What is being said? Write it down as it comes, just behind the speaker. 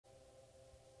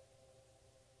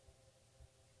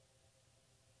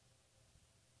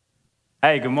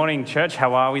Hey, good morning, church.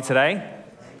 How are we today?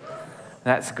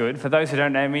 That's good. For those who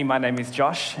don't know me, my name is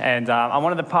Josh, and I'm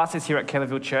one of the pastors here at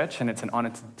Kellyville.Church, and it's an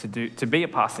honor to be a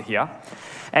pastor here.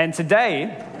 And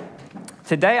today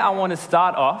I want to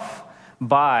start off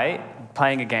by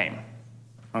playing a game,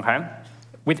 okay?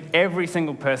 With every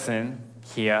single person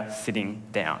here sitting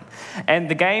down. And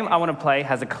the game I want to play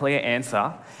has a clear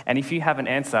answer, and if you have an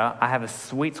answer, I have a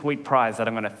sweet, sweet prize that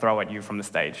I'm going to throw at you from the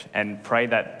stage, and pray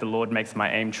that the Lord makes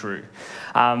my aim true.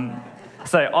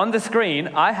 So on the screen,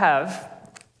 I have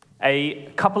a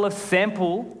couple of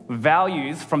sample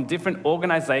values from different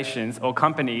organizations or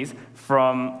companies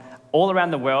from all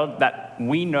around the world that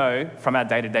we know from our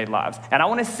day-to-day lives. And I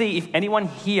want to see if anyone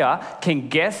here can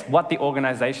guess what the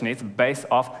organization is based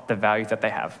off the values that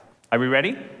they have. Are we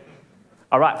ready?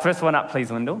 All right, first one up,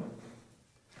 please, Lyndall.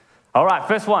 All right,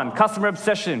 first one, customer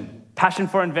obsession, passion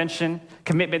for invention,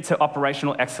 commitment to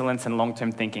operational excellence and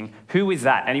long-term thinking. Who is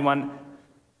that? Anyone?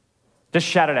 Just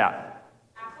shout it out.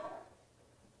 Apple?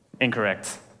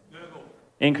 Incorrect. Google?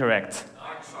 Incorrect.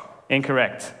 Alexa?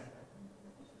 Incorrect.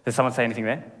 Did someone say anything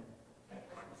there?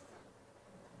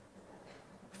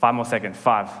 5 more seconds.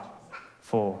 5,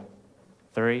 4,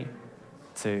 3,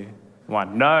 2,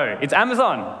 1. No, it's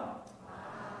Amazon.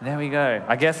 There we go.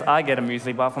 I guess I get a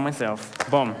muesli bar for myself.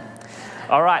 Boom.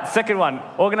 All right, second one,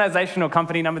 organization or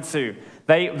company number 2.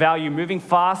 They value moving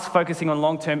fast, focusing on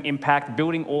long-term impact,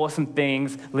 building awesome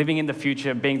things, living in the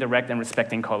future, being direct and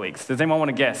respecting colleagues. Does anyone want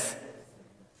to guess?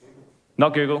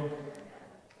 Not Google.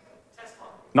 Tesla?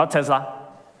 Not Tesla.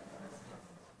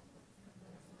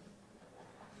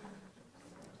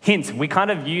 Hint, we kind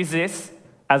of use this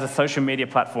as a social media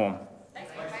platform.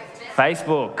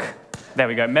 Facebook. There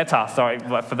we go. Meta. Sorry,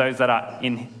 for those that are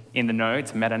in the know,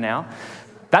 it's Meta now.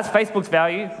 That's Facebook's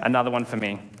value. Another one for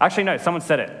me. Actually, no, someone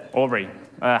said it. Aubrey.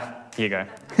 Here you go.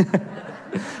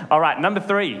 All right, number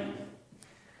 3.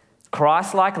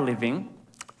 Christ-like living,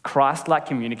 Christ-like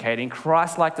communicating,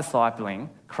 Christ-like discipling,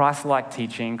 Christ-like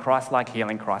teaching, Christ-like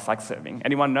healing, Christ-like serving.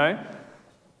 Anyone know?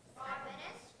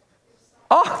 Adventist?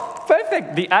 Oh,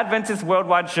 perfect. The Adventist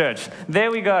Worldwide Church. There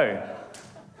we go.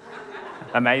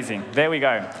 Amazing. There we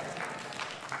go.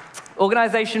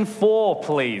 Organization 4,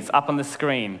 please, up on the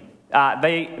screen.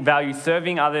 They value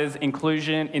serving others,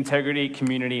 inclusion, integrity,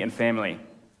 community, and family.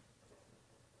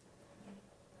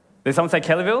 Did someone say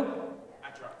Kellyville?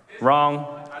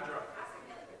 Wrong.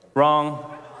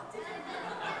 Wrong.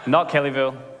 Not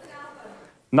Kellyville.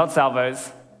 Not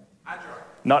Salvos.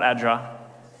 Not Adra.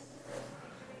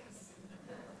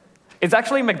 It's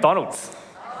actually McDonald's.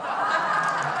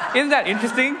 Isn't that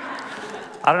interesting?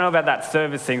 I don't know about that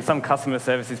service thing. Some customer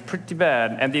service is pretty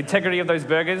bad. And the integrity of those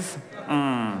burgers?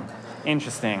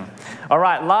 Interesting. All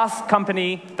right, last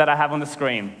company that I have on the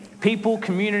screen. People,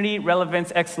 community,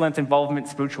 relevance, excellence, involvement,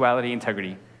 spirituality,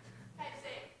 integrity.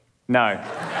 No.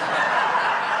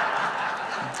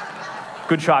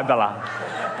 Good try, Bella.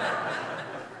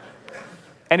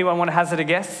 Anyone want to hazard a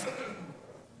guess?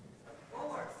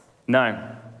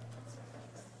 No.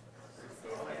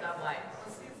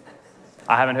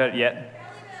 I haven't heard it yet.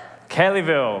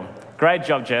 Kellyville. Great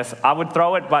job, Jess. I would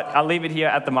throw it, but I'll leave it here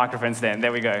at the microphone stand.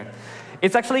 There we go.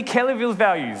 It's actually Kellyville's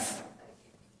values.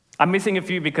 I'm missing a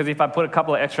few because if I put a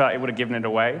couple of extra, it would have given it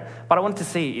away. But I wanted to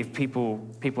see if people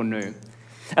knew.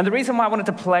 And the reason why I wanted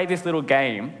to play this little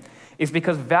game is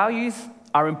because values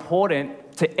are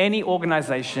important to any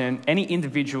organization, any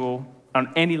individual,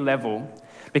 on any level.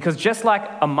 Because just like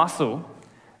a muscle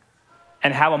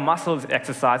and how a muscle is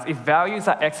exercised, if values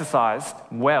are exercised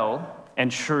well and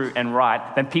true and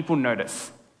right, then people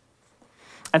notice.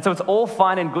 And so it's all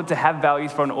fine and good to have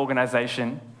values for an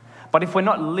organization, but if we're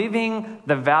not living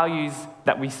the values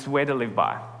that we swear to live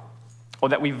by, or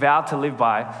that we vow to live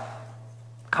by,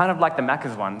 kind of like the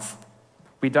Macca's ones,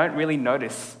 we don't really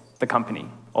notice the company,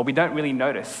 or we don't really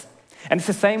notice. And it's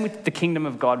the same with the kingdom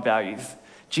of God values.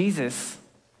 Jesus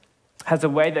has a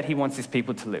way that he wants his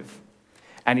people to live,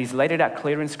 and he's laid it out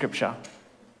clear in Scripture.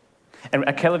 And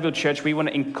at Kellyville.Church, we want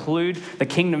to include the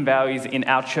kingdom values in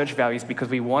our church values because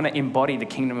we want to embody the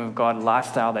kingdom of God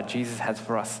lifestyle that Jesus has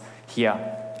for us here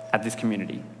at this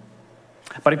community.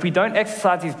 But if we don't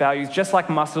exercise these values, just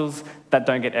like muscles that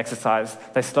don't get exercised,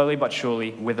 they slowly but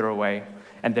surely wither away,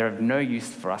 and they're of no use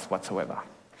for us whatsoever.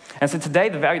 And so today,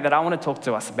 the value that I want to talk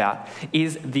to us about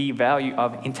is the value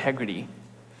of integrity.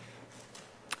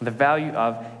 The value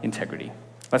of integrity.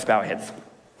 Let's bow our heads.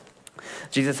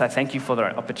 Jesus, I thank you for the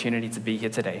opportunity to be here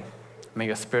today. May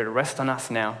your spirit rest on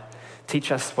us now.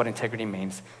 Teach us what integrity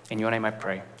means. In your name I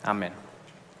pray. Amen.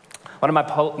 One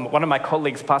of my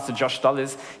colleagues, Pastor Josh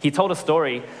Dollars, he told a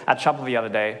story at chapel the other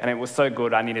day, and it was so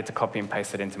good I needed to copy and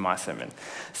paste it into my sermon.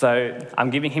 So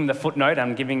I'm giving him the footnote,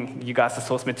 I'm giving you guys the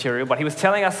source material, but he was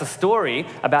telling us a story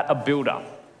about a builder.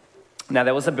 Now,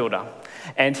 there was a builder,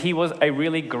 and he was a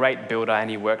really great builder, and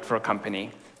he worked for a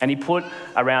company. And he put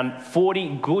around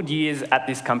 40 good years at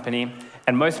this company,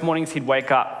 and most mornings he'd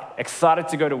wake up excited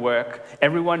to go to work.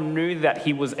 Everyone knew that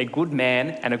he was a good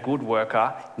man and a good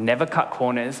worker, never cut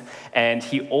corners, and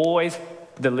he always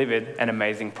delivered an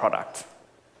amazing product.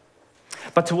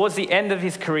 But towards the end of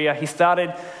his career, he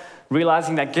started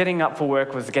realizing that getting up for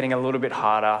work was getting a little bit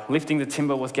harder, lifting the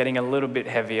timber was getting a little bit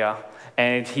heavier,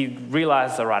 and he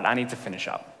realized, all right, I need to finish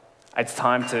up. It's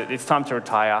time to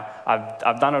retire.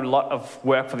 I've done a lot of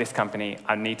work for this company.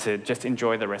 I need to just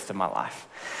enjoy the rest of my life.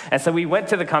 And so we went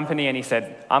to the company and he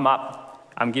said, I'm up.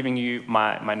 I'm giving you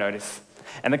my notice.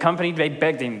 And the company, they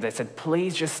begged him. They said,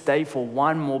 please just stay for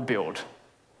one more build.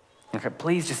 Okay,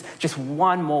 please just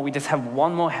one more. We just have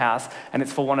one more house, and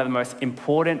it's for one of the most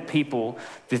important people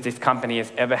this company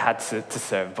has ever had to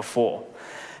serve before.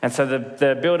 And so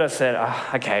the builder said,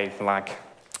 okay,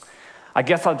 I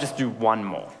guess I'll just do one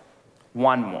more.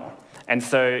 One more. And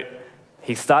so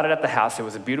he started at the house. It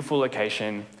was a beautiful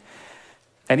location.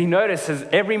 And he noticed as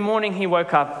every morning he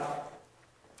woke up,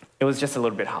 it was just a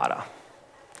little bit harder.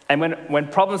 And when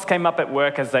problems came up at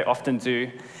work, as they often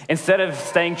do, instead of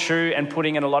staying true and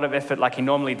putting in a lot of effort like he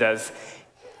normally does,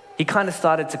 he kind of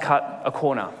started to cut a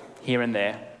corner here and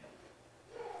there.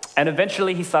 And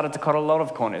eventually he started to cut a lot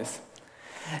of corners.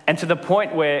 And to the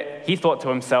point where he thought to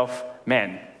himself,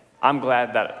 man, I'm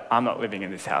glad that I'm not living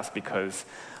in this house because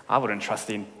I wouldn't trust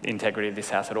the integrity of this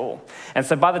house at all. And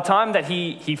so by the time that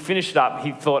he finished up,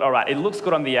 he thought, all right, it looks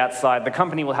good on the outside. The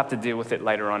company will have to deal with it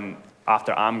later on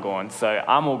after I'm gone, so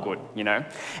I'm all good, you know?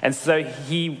 And so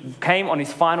he came on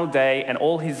his final day and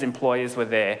all his employers were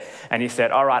there and he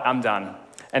said, all right, I'm done.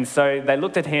 And so they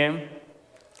looked at him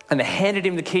and they handed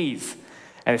him the keys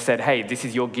and they said, hey, this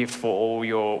is your gift for all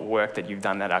your work that you've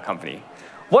done at our company.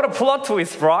 What a plot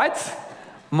twist, right?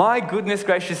 My goodness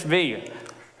gracious me.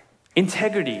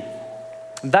 Integrity.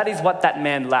 That is what that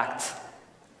man lacked.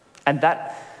 And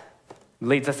that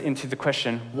leads us into the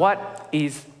question, what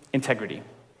is integrity?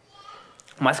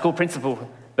 My school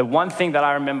principal, the one thing that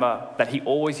I remember that he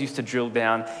always used to drill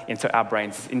down into our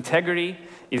brains is integrity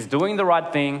is doing the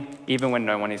right thing even when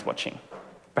no one is watching.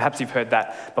 Perhaps you've heard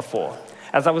that before.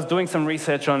 As I was doing some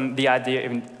research on the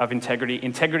idea of integrity,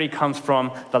 integrity comes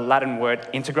from the Latin word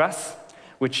integras,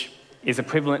 which is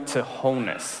equivalent to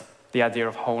wholeness, the idea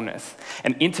of wholeness.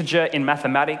 An integer in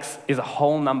mathematics is a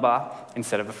whole number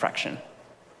instead of a fraction.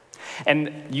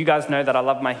 And you guys know that I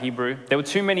love my Hebrew. There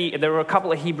were a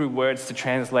couple of Hebrew words to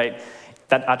translate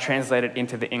that are translated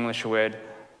into the English word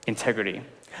integrity.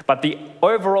 But the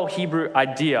overall Hebrew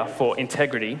idea for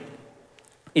integrity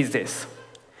is this: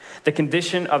 the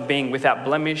condition of being without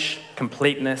blemish,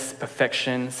 completeness,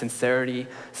 perfection, sincerity,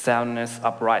 soundness,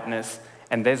 uprightness,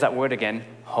 and there's that word again,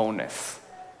 wholeness.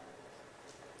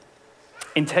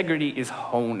 Integrity is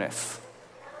wholeness.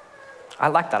 I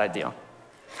like that idea.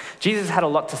 Jesus had a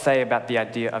lot to say about the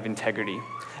idea of integrity,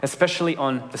 especially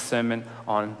on the Sermon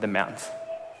on the Mount.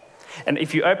 And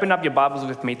if you open up your Bibles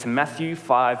with me to Matthew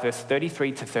 5, verse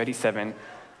 33 to 37,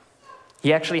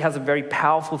 he actually has a very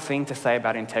powerful thing to say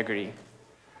about integrity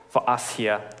for us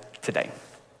here today.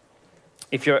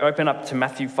 If you open up to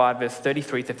Matthew 5, verse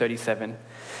 33 to 37,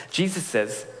 Jesus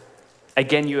says,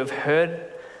 again, you have heard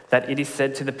that it is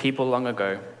said to the people long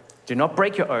ago, do not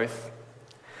break your oath,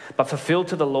 but fulfill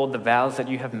to the Lord the vows that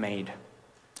you have made.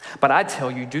 But I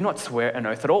tell you, do not swear an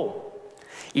oath at all,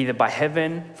 either by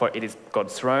heaven, for it is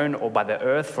God's throne, or by the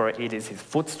earth, for it is his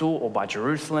footstool, or by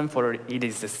Jerusalem, for it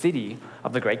is the city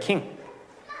of the great king.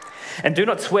 And do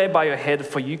not swear by your head,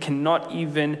 for you cannot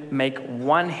even make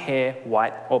one hair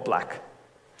white or black.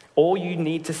 All you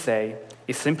need to say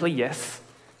is simply yes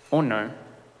or no.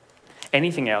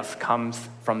 Anything else comes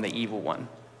from the evil one.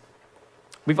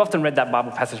 We've often read that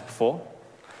Bible passage before,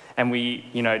 and we,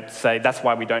 say that's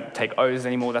why we don't take oaths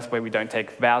anymore, that's why we don't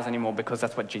take vows anymore, because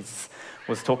that's what Jesus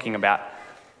was talking about.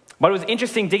 But it was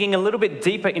interesting digging a little bit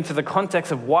deeper into the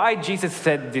context of why Jesus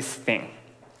said this thing.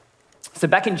 So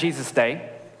back in Jesus' day,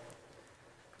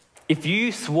 if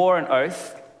you swore an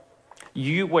oath,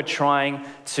 you were trying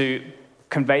to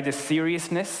convey the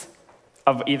seriousness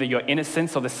of either your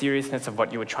innocence or the seriousness of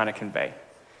what you were trying to convey.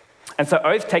 And so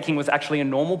oath-taking was actually a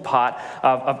normal part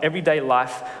of everyday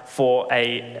life for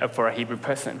a Hebrew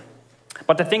person.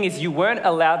 But the thing is, you weren't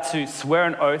allowed to swear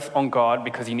an oath on God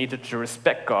because you needed to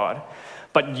respect God,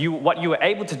 But what you were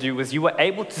able to do was you were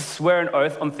able to swear an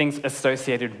oath on things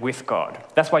associated with God.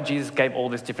 That's why Jesus gave all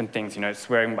these different things,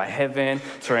 swearing by heaven,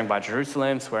 swearing by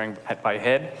Jerusalem, swearing by your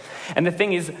head. And the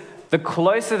thing is, the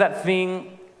closer that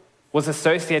thing was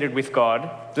associated with God,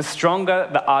 the stronger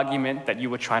the argument that you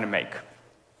were trying to make.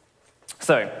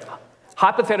 So,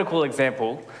 hypothetical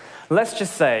example, let's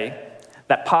just say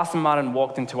that Pastor Martin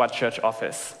walked into our church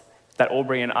office that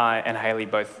Aubrey and I and Haley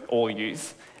both all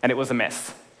use, and it was a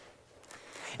mess.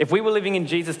 If we were living in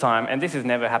Jesus' time, and this has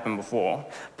never happened before,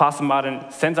 Pastor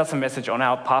Martin sends us a message on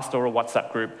our pastoral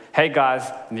WhatsApp group, hey guys,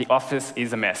 the office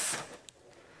is a mess.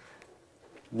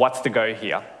 What's the go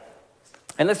here?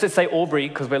 And let's just say Aubrey,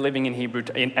 because we're living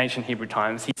in ancient Hebrew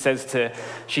times, she says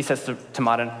to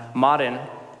Martin, Martin,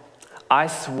 I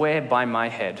swear by my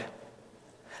head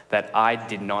that I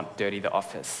did not dirty the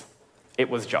office. It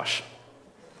was Josh.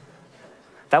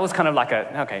 That was kind of like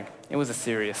it was a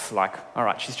serious, all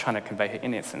right, she's trying to convey her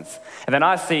innocence. And then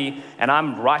I see, and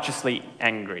I'm righteously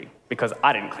angry because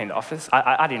I didn't clean the office.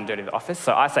 I didn't dirty the office.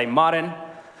 So I say, Martin,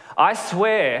 I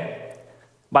swear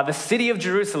by the city of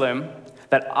Jerusalem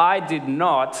that I did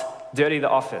not dirty the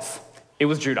office. It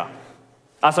was Judah.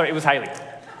 It was Haley.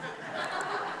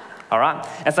 All right?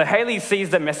 And so Haley sees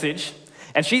the message,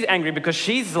 and she's angry because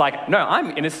she's like, no,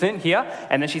 I'm innocent here.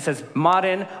 And then she says,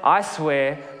 Martin, I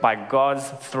swear by God's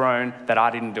throne that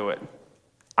I didn't do it.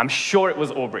 I'm sure it was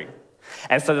Aubrey.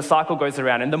 And so the cycle goes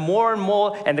around. And the more and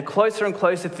more and the closer and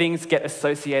closer things get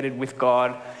associated with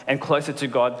God and closer to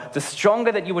God, the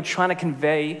stronger that you were trying to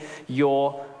convey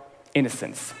your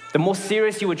innocence. The more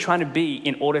serious you were trying to be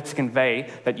in order to convey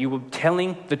that you were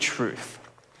telling the truth.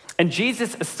 And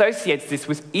Jesus associates this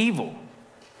with evil.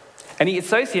 And he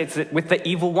associates it with the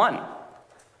evil one.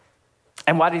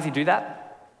 And why does he do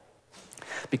that?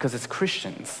 Because as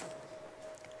Christians,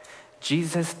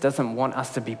 Jesus doesn't want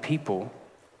us to be people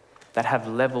that have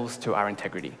levels to our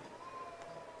integrity.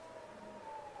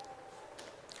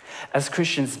 As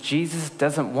Christians, Jesus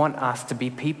doesn't want us to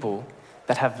be people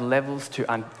that have levels to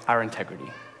our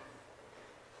integrity.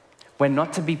 We're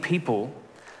not to be people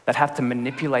that have to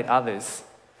manipulate others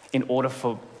in order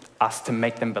for us to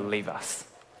make them believe us.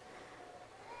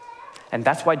 And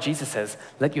that's why Jesus says,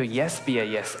 let your yes be a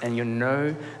yes and your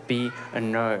no be a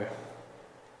no.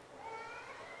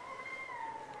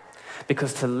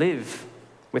 Because to live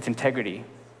with integrity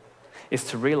is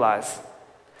to realize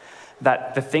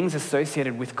that the things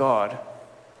associated with God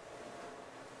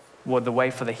were the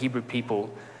way for the Hebrew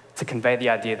people to convey the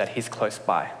idea that he's close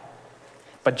by.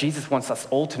 But Jesus wants us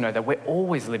all to know that we're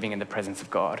always living in the presence of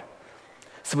God.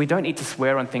 So we don't need to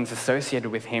swear on things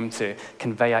associated with him to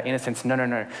convey our innocence.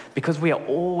 No. Because we are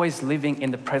always living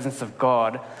in the presence of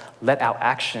God, let our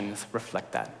actions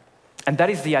reflect that. And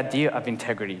that is the idea of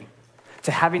integrity.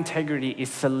 To have integrity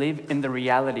is to live in the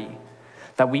reality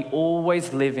that we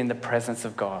always live in the presence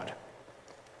of God.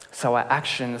 So our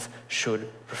actions should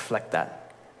reflect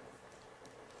that.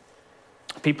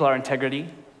 People are integrity.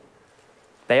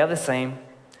 They are the same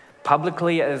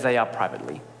publicly as they are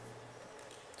privately.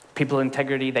 People of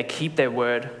integrity, they keep their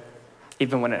word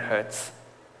even when it hurts.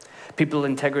 People of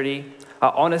integrity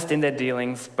are honest in their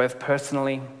dealings, both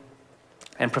personally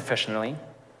and professionally.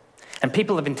 And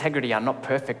people of integrity are not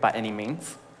perfect by any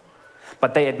means,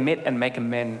 but they admit and make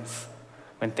amends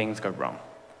when things go wrong.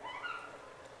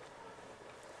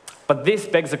 But this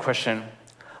begs the question,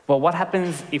 well, what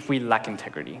happens if we lack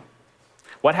integrity?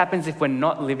 What happens if we're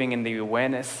not living in the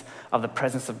awareness of the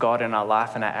presence of God in our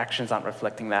life and our actions aren't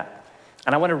reflecting that?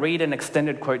 And I want to read an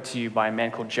extended quote to you by a man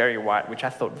called Jerry White, which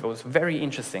I thought was very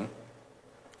interesting.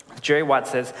 Jerry White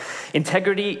says,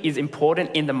 integrity is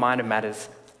important in the minor matters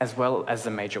as well as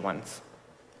the major ones.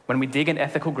 When we dig an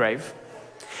ethical grave,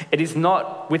 it is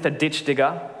not with a ditch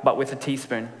digger, but with a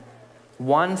teaspoon,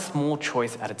 one small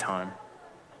choice at a time.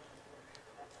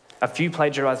 A few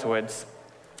plagiarized words,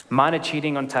 minor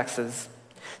cheating on taxes,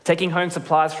 taking home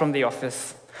supplies from the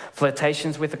office,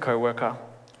 flirtations with a coworker,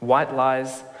 white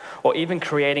lies, or even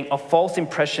creating a false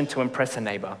impression to impress a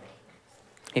neighbor.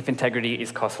 If integrity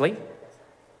is costly,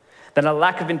 then a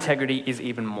lack of integrity is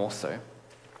even more so.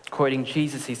 Quoting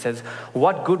Jesus, he says,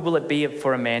 what good will it be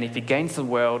for a man if he gains the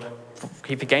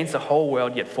whole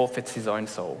world yet forfeits his own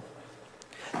soul?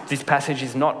 This passage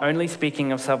is not only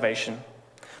speaking of salvation,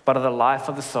 but of the life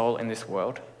of the soul in this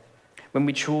world. When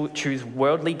we choose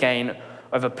worldly gain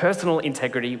over personal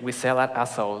integrity, we sell out our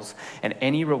souls, and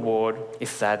any reward is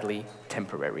sadly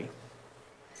temporary.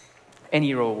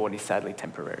 Any reward is sadly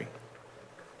temporary.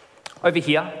 Over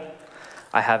here,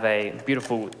 I have a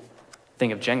beautiful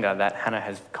thing of Jenga that Hannah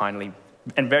has kindly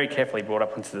and very carefully brought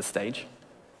up onto the stage.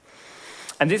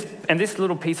 And this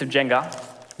little piece of Jenga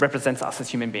represents us as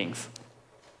human beings.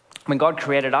 When God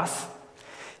created us,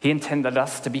 he intended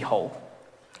us to be whole.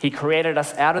 He created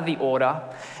us out of the order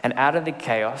and out of the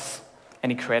chaos,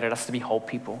 and he created us to be whole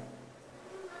people.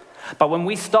 But when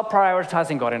we stop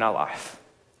prioritizing God in our life,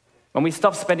 when we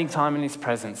stop spending time in his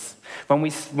presence, when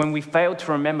we fail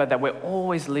to remember that we're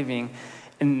always living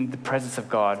in the presence of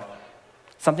God,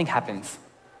 something happens.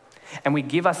 And we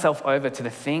give ourselves over to the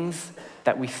things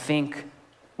that we think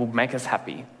will make us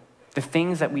happy, the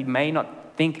things that we may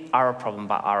not think are a problem,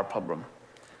 but are a problem.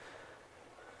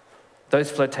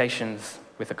 Those flirtations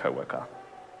with a coworker,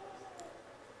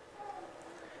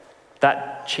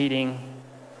 that cheating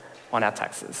on our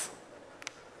taxes,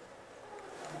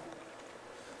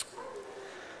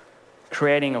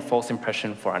 creating a false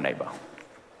impression for our neighbor,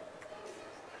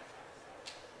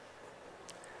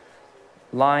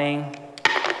 lying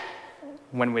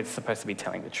when we're supposed to be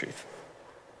telling the truth.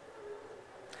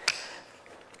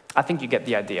 I think you get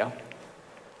the idea.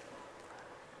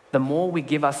 The more we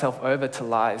give ourselves over to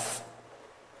lies,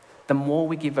 the more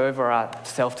we give over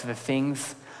ourselves to the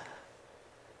things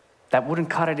that wouldn't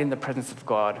cut it in the presence of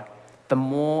God, the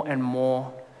more and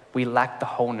more we lack the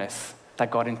wholeness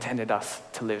that God intended us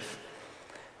to live.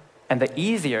 And the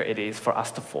easier it is for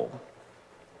us to fall.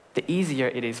 The easier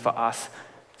it is for us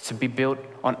to be built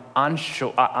on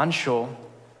unsure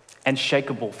and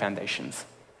shakeable foundations.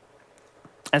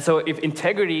 And so if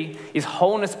integrity is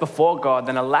wholeness before God,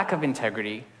 then a lack of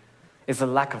integrity is a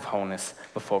lack of wholeness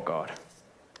before God.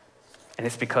 And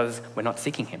it's because we're not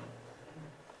seeking him.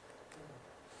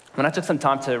 When I took some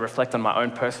time to reflect on my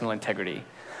own personal integrity,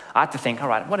 I had to think, all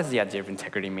right, what does the idea of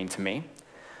integrity mean to me?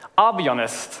 I'll be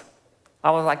honest,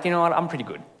 I was like, you know what, I'm pretty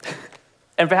good.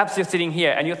 And perhaps you're sitting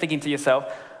here and you're thinking to yourself,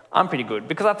 I'm pretty good.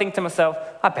 Because I think to myself,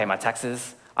 I pay my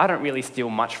taxes. I don't really steal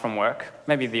much from work.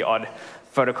 Maybe the odd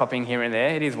photocopying here and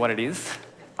there. It is what it is.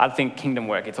 I think kingdom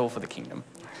work, it's all for the kingdom.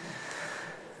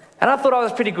 And I thought I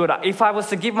was pretty good. If I was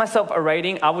to give myself a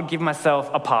rating, I would give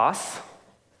myself a pass.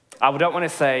 I don't want to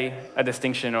say a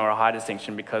distinction or a high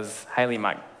distinction because Haley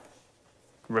might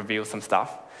reveal some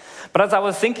stuff. But as I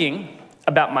was thinking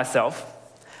about myself,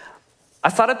 I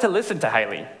started to listen to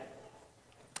Haley.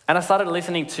 And I started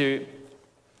listening to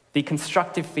the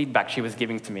constructive feedback she was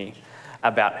giving to me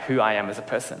about who I am as a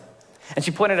person. And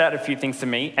she pointed out a few things to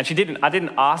me, and I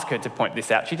didn't ask her to point this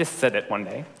out, she just said it one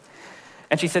day.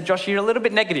 And she said, Josh, you're a little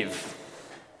bit negative.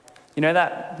 You know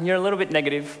that? You're a little bit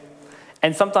negative,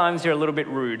 and sometimes you're a little bit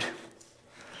rude.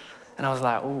 And I was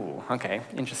like, ooh, okay,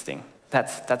 interesting.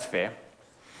 That's fair.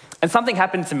 And something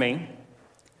happened to me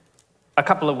a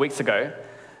couple of weeks ago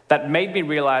that made me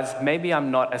realize maybe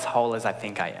I'm not as whole as I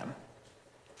think I am.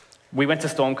 We went to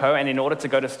Stormco, and in order to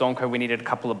go to Stormco, we needed a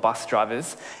couple of bus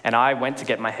drivers, and I went to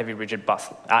get my heavy rigid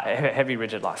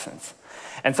license.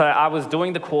 And so I was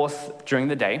doing the course during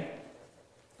the day,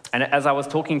 and as I was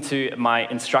talking to my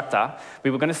instructor,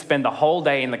 we were going to spend the whole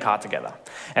day in the car together.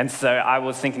 And so I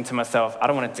was thinking to myself, I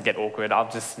don't want it to get awkward.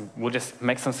 We'll just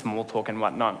make some small talk and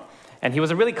whatnot. And he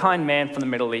was a really kind man from the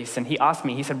Middle East, and he asked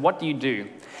me, he said, what do you do?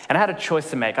 And I had a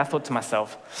choice to make. I thought to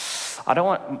myself,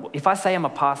 if I say I'm a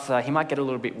pastor, he might get a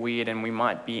little bit weird and we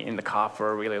might be in the car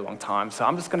for a really long time. So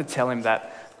I'm just going to tell him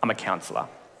that I'm a counselor.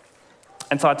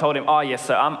 And so I told him, oh yes,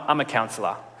 so I'm a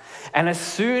counselor. And as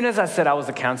soon as I said I was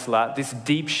a counselor, this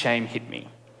deep shame hit me.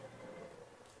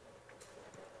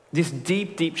 This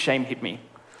deep, deep shame hit me.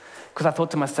 Because I thought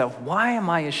to myself, why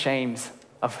am I ashamed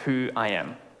of who I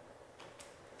am?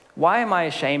 Why am I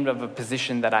ashamed of a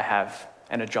position that I have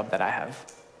and a job that I have?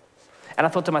 And I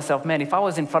thought to myself, man, if I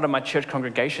was in front of my church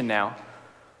congregation now,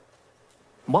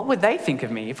 what would they think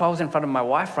of me? If I was in front of my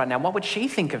wife right now, what would she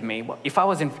think of me?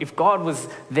 If God was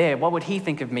there, what would he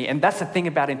think of me? And that's the thing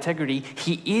about integrity,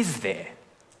 he is there.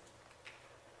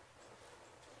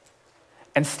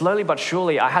 And slowly but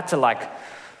surely, I had to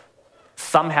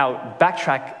somehow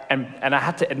backtrack and I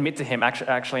had to admit to him,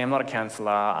 actually, I'm not a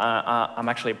counselor. I'm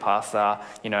actually a pastor.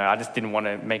 I just didn't want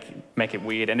to make it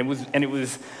weird. And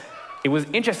it was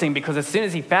interesting because as soon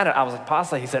as he found out I was a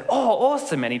pastor, he said, oh,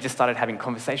 awesome. And he just started having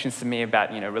conversations to me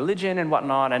about, religion and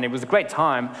whatnot. And it was a great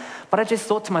time. But I just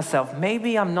thought to myself,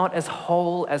 maybe I'm not as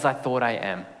whole as I thought I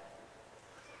am.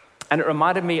 And it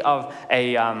reminded me of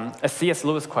a C.S.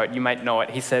 Lewis quote. You might know it.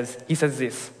 He says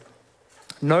this,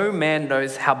 no man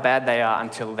knows how bad they are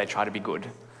until they try to be good.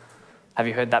 Have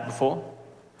you heard that before?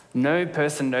 No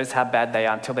person knows how bad they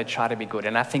are until they try to be good.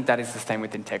 And I think that is the same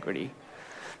with integrity.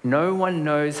 No one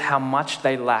knows how much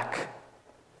they lack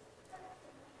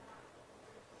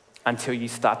until you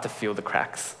start to feel the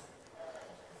cracks.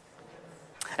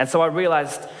 And so I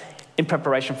realized in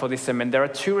preparation for this sermon, there are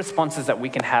two responses that we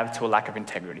can have to a lack of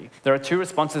integrity. There are two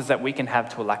responses that we can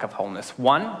have to a lack of wholeness.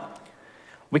 One,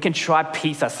 We can try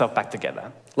piece ourselves back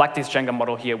together. Like this Jenga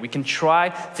model here, we can try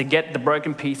to get the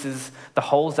broken pieces, the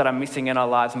holes that are missing in our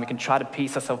lives, and we can try to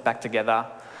piece ourselves back together.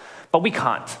 But we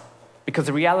can't, because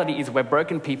the reality is we're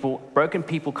broken people. Broken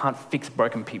people can't fix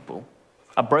broken people.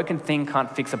 A broken thing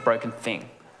can't fix a broken thing.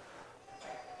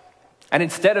 And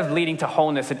instead of leading to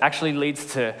wholeness, it actually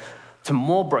leads to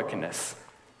more brokenness.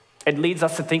 It leads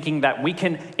us to thinking that we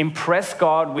can impress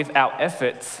God with our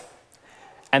efforts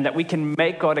and that we can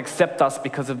make God accept us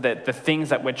because of the things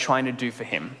that we're trying to do for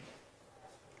him.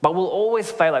 But we'll always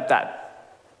fail at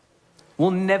that.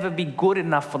 We'll never be good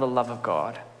enough for the love of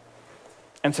God.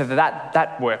 And so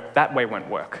that way won't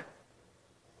work.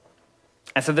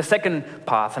 And so the second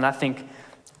path, and I think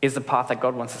is the path that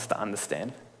God wants us to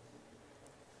understand,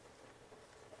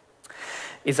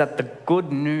 is that the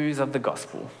good news of the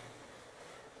gospel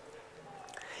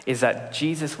is that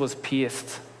Jesus was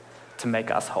pierced to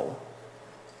make us whole.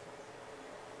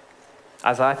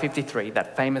 Isaiah 53,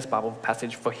 that famous Bible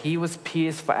passage, for he was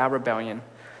pierced for our rebellion.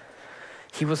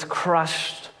 He was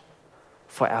crushed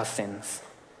for our sins.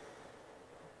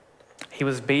 He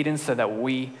was beaten so that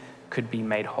we could be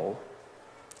made whole.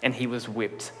 And he was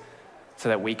whipped so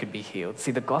that we could be healed.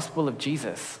 See, the gospel of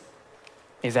Jesus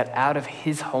is that out of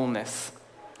his wholeness,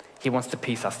 he wants to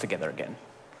piece us together again.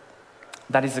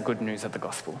 That is the good news of the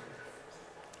gospel.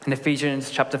 In Ephesians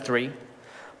chapter 3,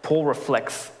 Paul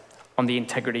reflects on the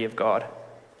integrity of God.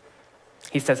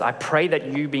 He says, I pray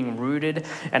that you, being rooted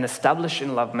and established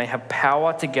in love, may have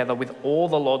power together with all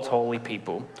the Lord's holy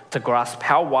people to grasp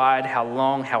how wide, how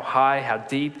long, how high, how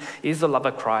deep is the love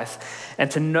of Christ, and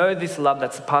to know this love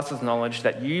that surpasses knowledge,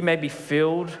 that you may be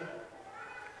filled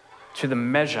to the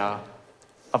measure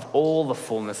of all the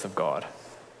fullness of God.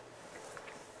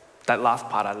 That last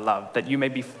part I love, that you may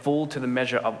be full to the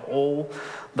measure of all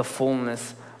the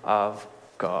fullness of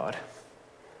God.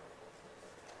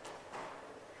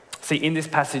 See, in this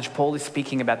passage, Paul is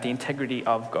speaking about the integrity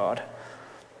of God.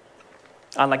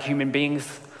 Unlike human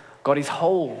beings, God is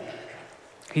whole.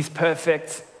 He's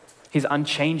perfect. He's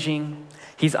unchanging.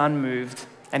 He's unmoved,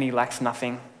 and he lacks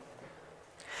nothing.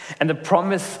 And the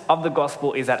promise of the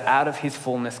gospel is that out of his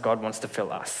fullness, God wants to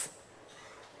fill us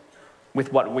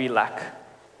with what we lack.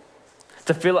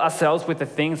 To fill ourselves with the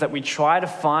things that we try to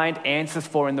find answers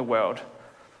for in the world,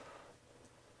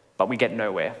 but we get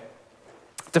nowhere.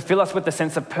 To fill us with the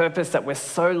sense of purpose that we're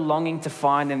so longing to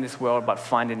find in this world, but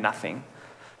find in nothing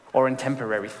or in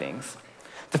temporary things.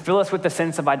 To fill us with the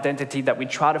sense of identity that we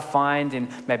try to find in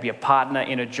maybe a partner,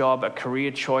 in a job, a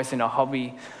career choice, in a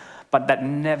hobby, but that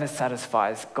never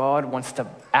satisfies. God wants to,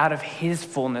 out of his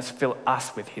fullness, fill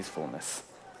us with his fullness.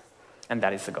 And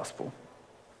that is the gospel.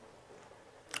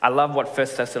 I love what 1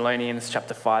 Thessalonians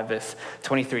chapter 5, verse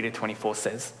 23 to 24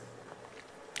 says.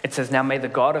 It says, now may the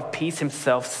God of peace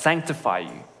himself sanctify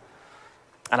you.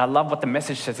 And I love what the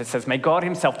message says. It says, may God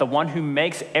himself, the one who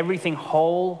makes everything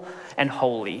whole and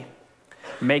holy,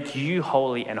 make you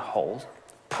holy and whole,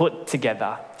 put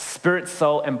together, spirit,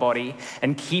 soul, and body,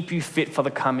 and keep you fit for the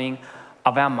coming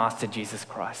of our Master Jesus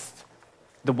Christ.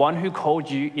 The one who called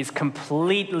you is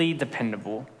completely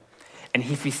dependable, and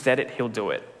if he said it, he'll do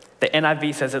it. The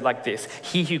NIV says it like this: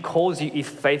 he who calls you is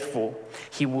faithful,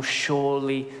 he will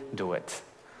surely do it.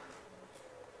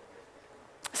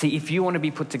 See, if you want to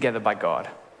be put together by God,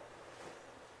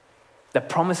 the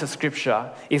promise of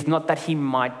Scripture is not that he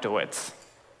might do it.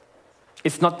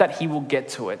 It's not that he will get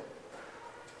to it.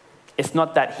 It's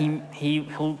not that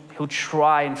he'll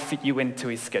try and fit you into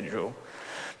his schedule.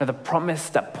 Now, the promise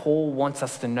that Paul wants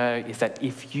us to know is that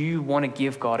if you want to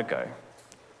give God a go,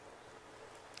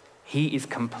 he is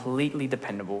completely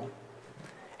dependable,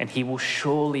 and he will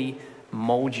surely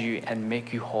mold you and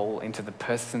make you whole into the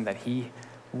person that he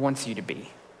wants you to be.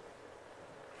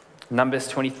 Numbers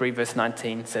 23 verse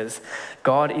 19 says,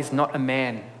 God is not a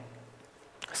man,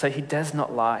 so he does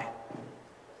not lie.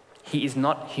 He is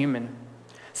not human,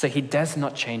 so he does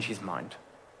not change his mind.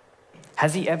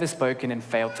 Has he ever spoken and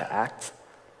failed to act?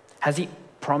 Has he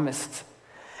promised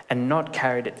and not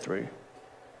carried it through?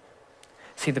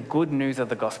 See, the good news of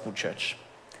the gospel, church,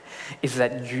 is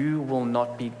that you will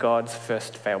not be God's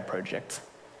first failed project.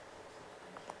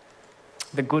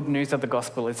 The good news of the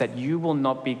gospel is that you will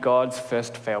not be God's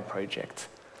first failed project.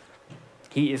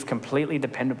 He is completely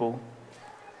dependable,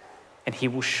 and he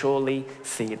will surely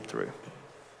see it through.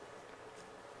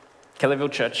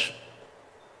 Kellyville.Church,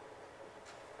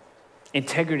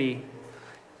 integrity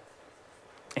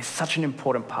is such an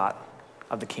important part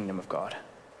of the kingdom of God,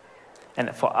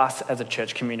 and for us as a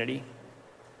church community.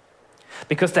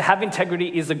 Because to have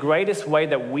integrity is the greatest way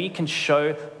that we can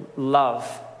show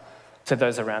love to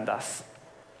those around us.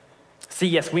 See,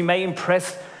 yes, we may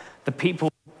impress the people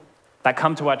that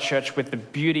come to our church with the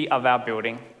beauty of our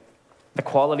building, the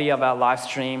quality of our live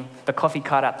stream, the coffee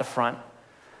cart at the front.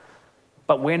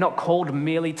 But we're not called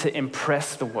merely to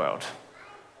impress the world.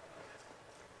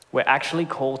 We're actually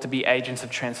called to be agents of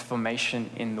transformation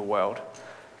in the world.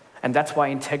 And that's why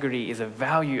integrity is a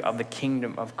value of the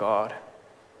kingdom of God.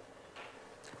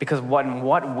 Because when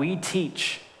what we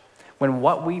teach, when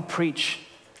what we preach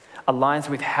aligns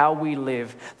with how we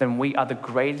live, then we are the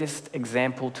greatest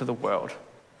example to the world,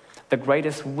 the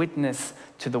greatest witness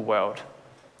to the world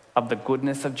of the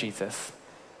goodness of Jesus,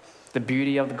 the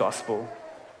beauty of the gospel,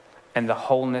 and the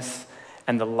wholeness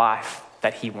and the life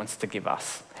that he wants to give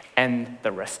us and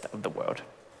the rest of the world.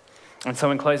 And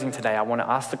so in closing today, I want to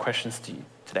ask the questions to you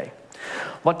today.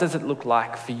 What does it look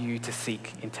like for you to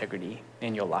seek integrity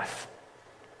in your life?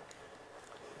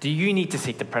 Do you need to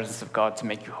seek the presence of God to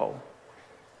make you whole?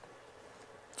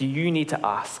 Do you need to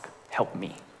ask, help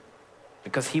me?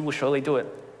 Because he will surely do it.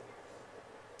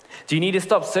 Do you need to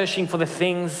stop searching for the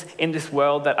things in this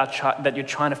world that you're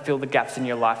trying to fill the gaps in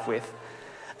your life with,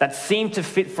 that seem to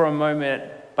fit for a moment,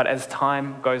 but as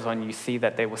time goes on, you see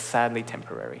that they were sadly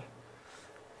temporary?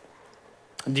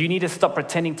 Do you need to stop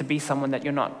pretending to be someone that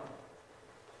you're not?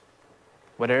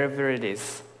 Whatever it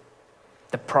is,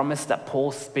 the promise that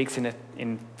Paul speaks in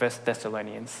 1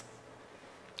 Thessalonians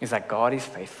is that God is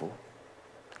faithful.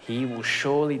 He will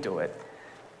surely do it.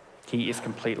 He is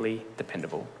completely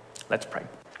dependable. Let's pray.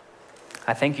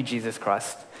 I thank you, Jesus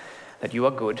Christ, that you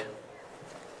are good.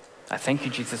 I thank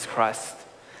you, Jesus Christ,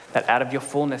 that out of your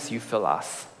fullness you fill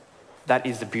us. That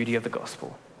is the beauty of the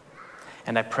gospel.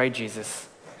 And I pray, Jesus,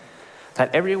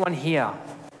 that everyone here,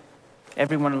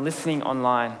 everyone listening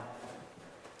online,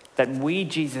 that we,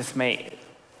 Jesus, may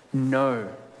know,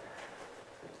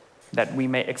 that we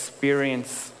may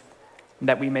experience,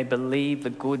 that we may believe the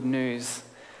good news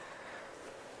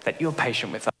that you're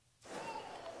patient with us,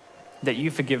 that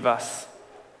you forgive us,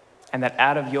 and that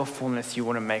out of your fullness you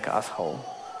want to make us whole.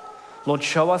 Lord,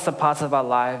 show us the parts of our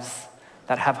lives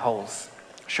that have holes.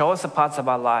 Show us the parts of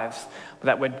our lives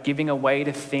that we're giving away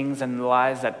to things and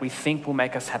lies that we think will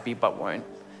make us happy but won't.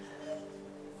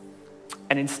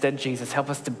 And instead, Jesus, help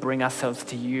us to bring ourselves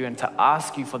to you and to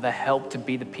ask you for the help to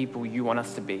be the people you want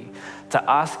us to be, to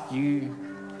ask you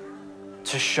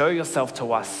to show yourself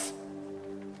to us,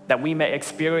 that we may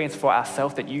experience for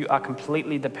ourselves that you are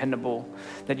completely dependable,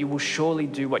 that you will surely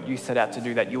do what you set out to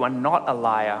do, that you are not a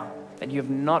liar, that you have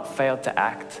not failed to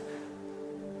act.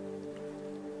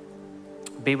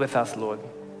 Be with us, Lord.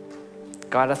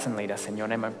 Guide us and lead us. In your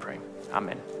name I pray.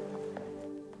 Amen.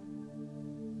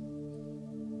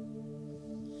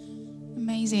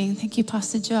 Amazing. Thank you,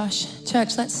 Pastor Josh.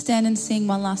 Church, let's stand and sing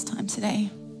one last time today.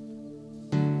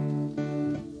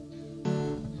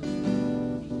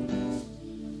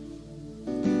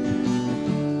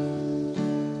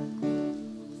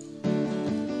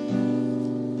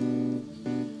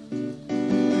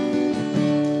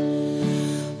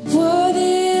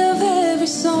 Worthy of every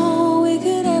song we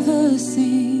could ever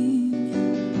sing,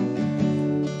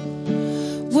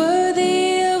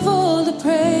 worthy of all the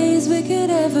praise we could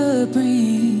ever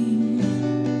bring,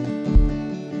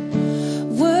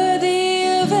 worthy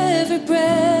of every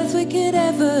breath we could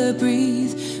ever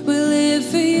breathe. We live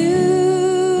for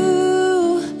you,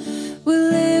 we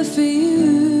live for you.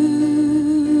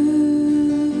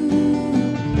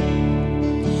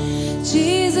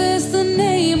 Jesus, the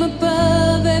name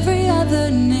above every other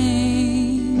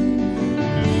name.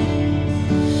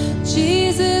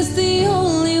 Jesus, the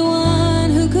only one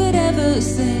who could ever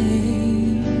save.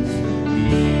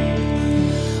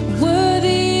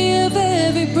 Worthy of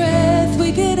every breath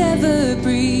we could ever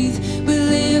breathe. We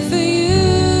live for you.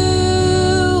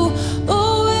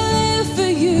 Oh, we live for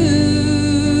you.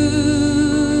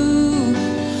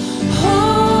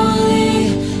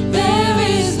 Holy, there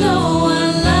is no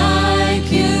one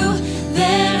like you.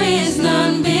 There is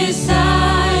none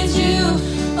beside you.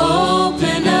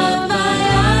 Open up my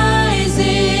eyes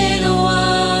in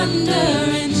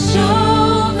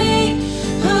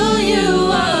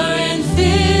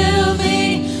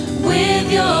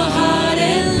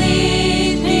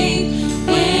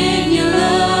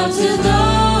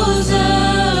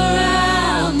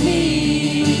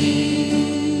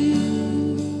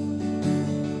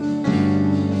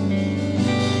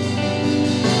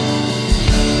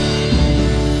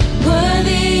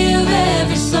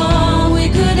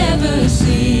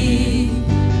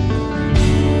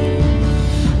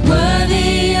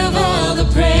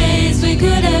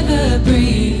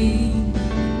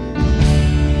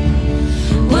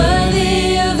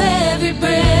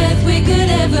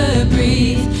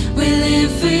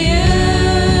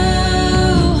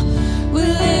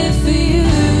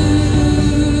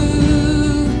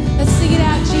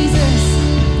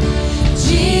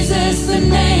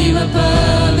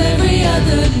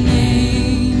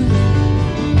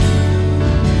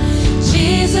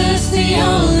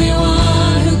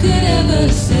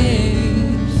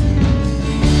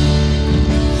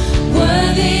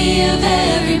of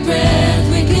every breath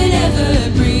we could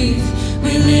ever breathe.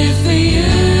 We live for you.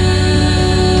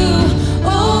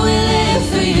 Oh, we live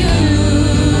for you.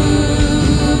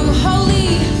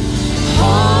 Holy,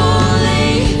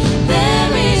 holy,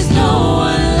 there is no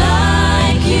one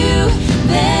like you.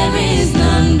 There is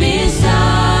none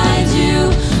beside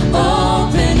you.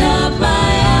 Open up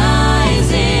my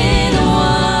eyes in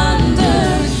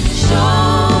wonder.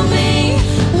 Show me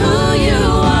who you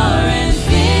are and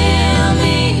fill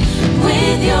me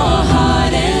with your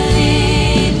heart and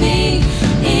lead me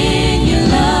in your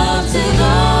love to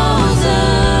those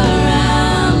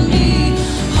around me.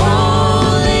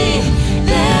 Holy,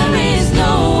 there is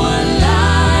no one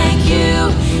like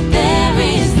you. There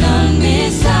is none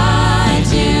beside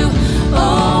you.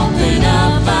 Open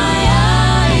up my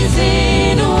eyes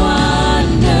in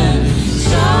wonder.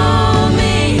 Show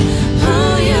me who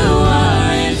you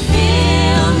are and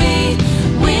fill me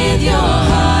with your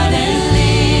heart and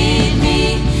lead me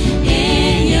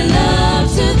in your love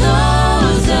to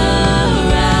those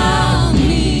around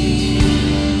me.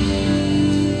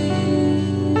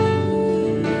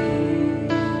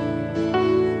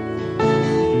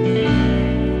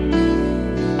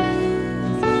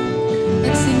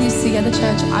 Let's sing this together,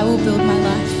 church. I will build my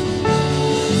life.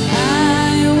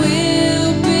 I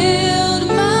will build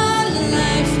my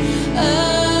life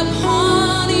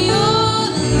upon your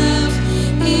love.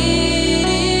 It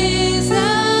is a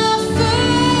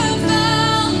firm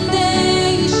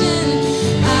foundation.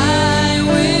 I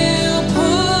will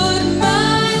put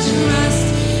my trust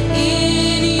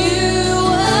in you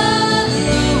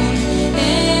alone,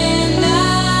 and I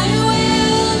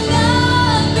will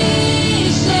not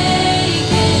be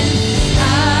shaken. I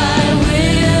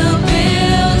will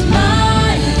build my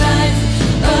life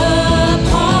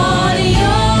upon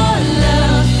your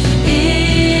love.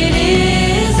 It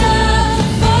is a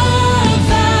firm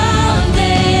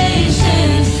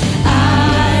foundation. I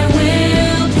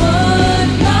will put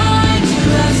my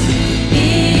trust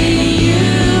in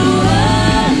you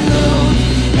alone,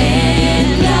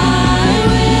 and I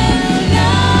will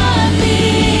not be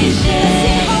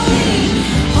shaken.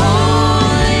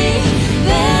 Holy,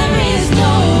 there is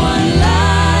no one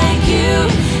like you.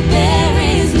 There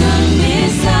is none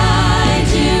beside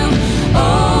you.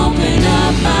 Open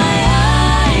up my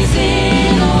eyes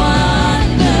in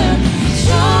wonder.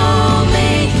 Show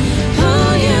me who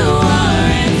you are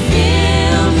and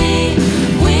fill me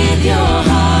with your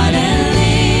heart and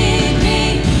lead me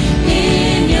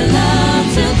in your love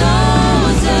to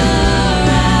those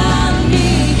around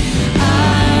me. I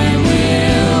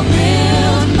will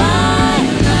build my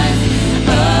life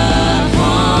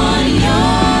upon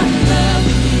your love.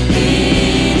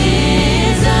 It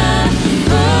is a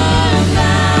firm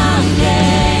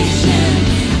foundation.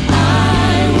 I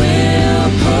will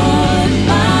put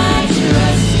my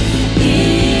trust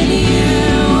in you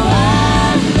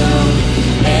alone,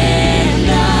 and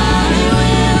I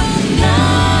will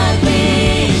not be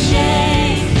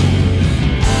shaken.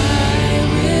 I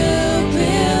will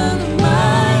build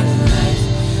my life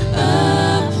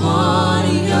upon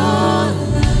your love.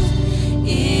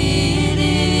 It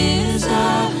is a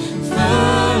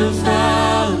firm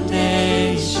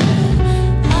foundation.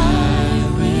 I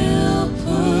will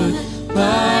put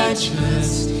my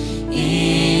trust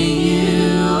in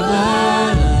you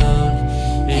alone,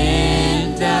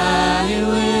 and I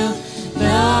will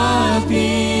not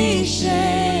be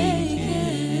shaken.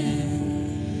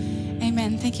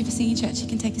 Amen. Thank you for singing, church. You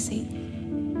can take a seat.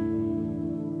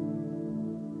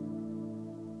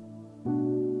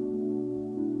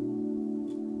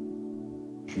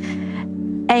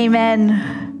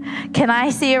 Amen. Can I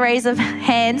see a raise of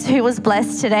hands who was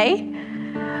blessed today?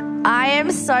 I am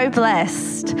so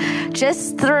blessed.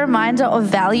 Just the reminder of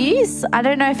values. I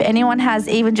don't know if anyone has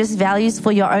even just values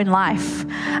for your own life.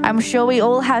 I'm sure we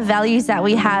all have values that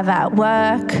we have at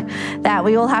work, that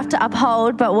we all have to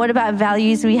uphold, but what about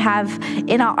values we have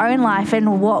in our own life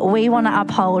and what we want to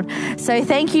uphold? So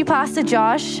thank you, Pastor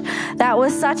Josh. That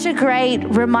was such a great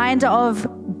reminder of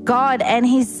God and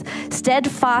his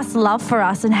steadfast love for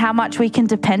us and how much we can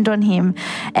depend on him,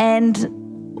 and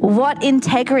what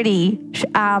integrity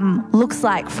looks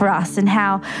like for us and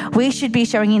how we should be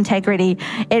showing integrity.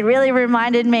 It really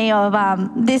reminded me of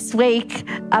this week,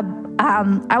 I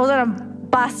was on a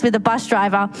bus with a bus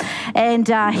driver, and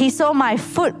he saw my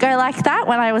foot go like that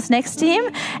when I was next to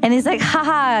him, and he's like,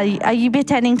 haha, are you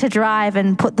pretending to drive,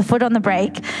 and put the foot on the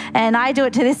brake. And I do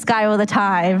it to this guy all the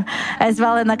time as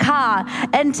well in the car.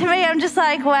 And to me, I'm just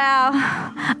like, wow,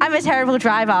 I'm a terrible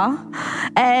driver.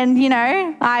 And, you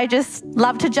know, I just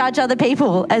love to judge other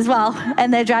people as well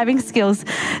and their driving skills.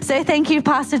 So thank you,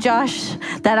 Pastor Josh,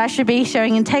 that I should be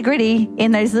showing integrity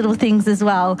in those little things as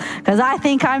well, because I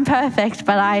think I'm perfect,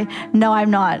 but I know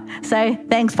I'm not. So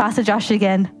thanks, Pastor Josh,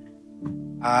 again.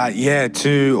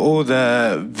 To all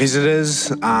the visitors,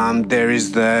 there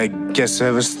is the guest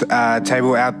service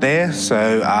table out there. So,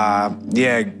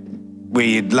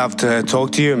 we'd love to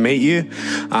talk to you and meet you.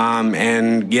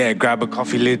 Grab a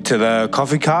coffee lid to the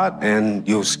coffee cart and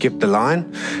you'll skip the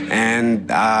line. And,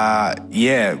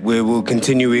 we will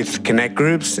continue with connect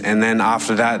groups. And then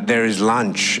after that, there is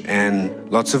lunch and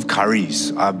lots of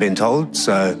curries, I've been told.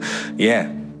 So,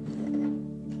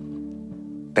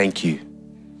 thank you.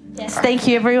 Yes, thank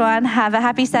you, everyone. Have a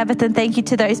happy Sabbath, and thank you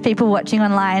to those people watching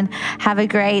online. Have a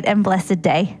great and blessed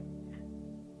day.